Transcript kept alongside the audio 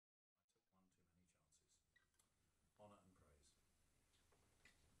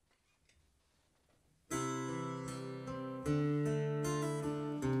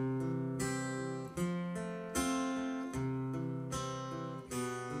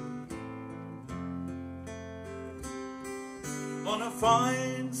On a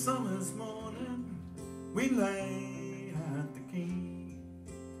fine summer's morning, we lay at the quay.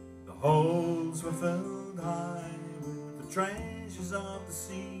 The holds were filled high with the treasures of the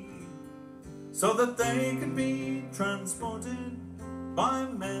sea, so that they could be transported by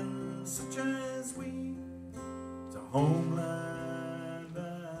men such as we to homeland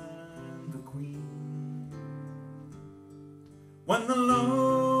and the Queen. When the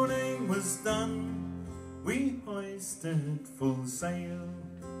loading was done, we hoisted full sail,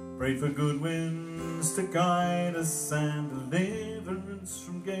 prayed for good winds to guide us and deliverance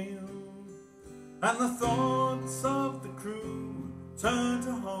from gale. And the thoughts of the crew turned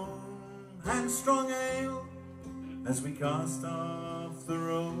to home and strong ale, as we cast off the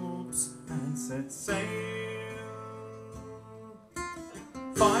ropes and set sail.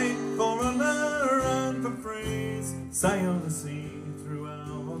 Fight for honor and for praise, sail the sea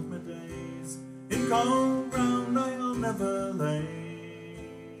throughout my days. In cold ground I'll never lay.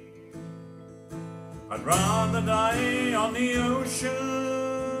 I'd rather die on the ocean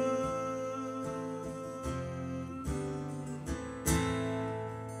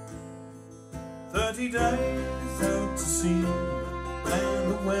 30 days out to sea,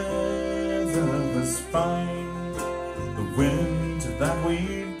 and the weather was fine. The wind that we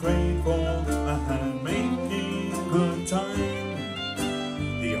prayed for, I had making good time.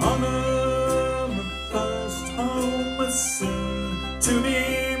 The honor of first home was soon to be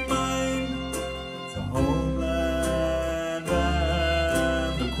mine, the homeland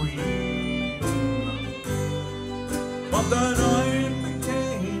and the Queen. But the night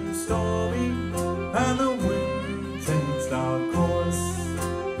became stormy, and the wind changed our course.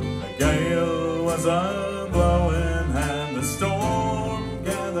 A gale was a-blowing and the storm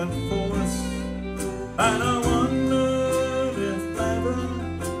gathered force, and I wondered if ever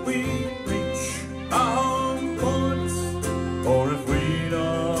we'd reach our home ports, or if we'd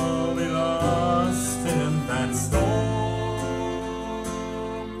all be lost in that storm.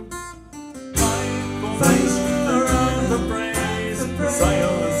 Fight for the praise,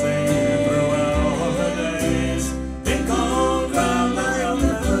 sail the sea throughout the days. In cold ground I'll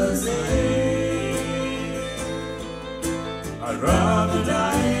never stay. I'd rather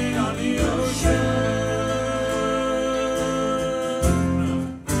die on the ocean.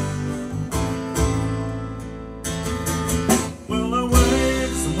 Will the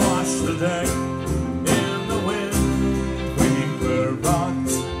waves wash the deck? In the wind we were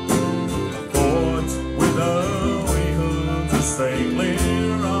rocked. A fort with a wheel to stay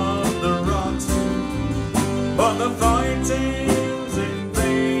clear of the rocks. But the fighting's in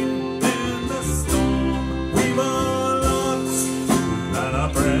vain. In the storm we were lost, and our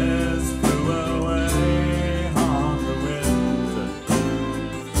prayers flew away on the wind.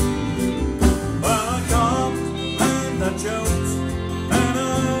 Well, I coughed and I choked, and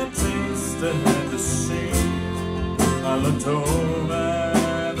I tasted the sea. I looked over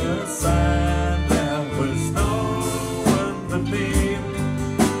the sand, there was no one but me,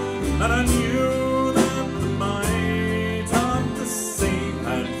 and I knew that the might of the sea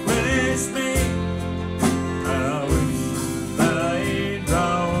had finished me. And I wish that I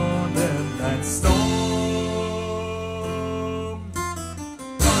drowned in that storm.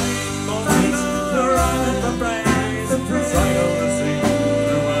 Fight for honor and for praise, sail the sea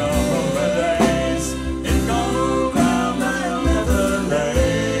throughout the days. In cold ground I'll never lay.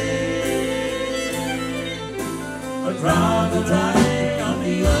 I'd rather die on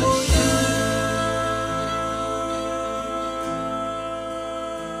the ocean.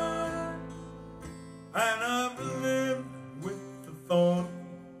 And I've lived with the thought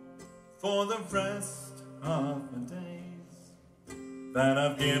for the rest of my days that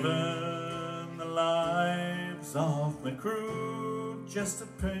I've given the lives of my crew just to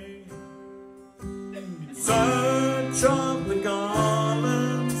pay in search of the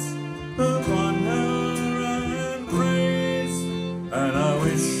garlands of honor and praise. And I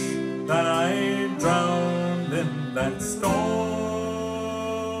wish that I drowned in that storm.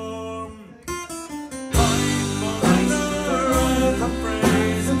 Fight for honor and for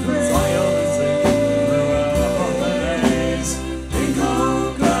praise, sail the sea throughout the days. In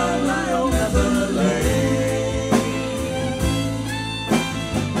cold ground I'll never lay.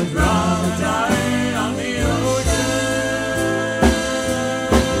 I'd rather die on the ocean.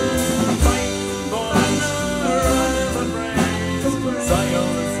 Fight for honor and for praise, sail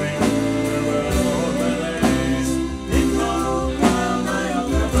the sea throughout the days. In cold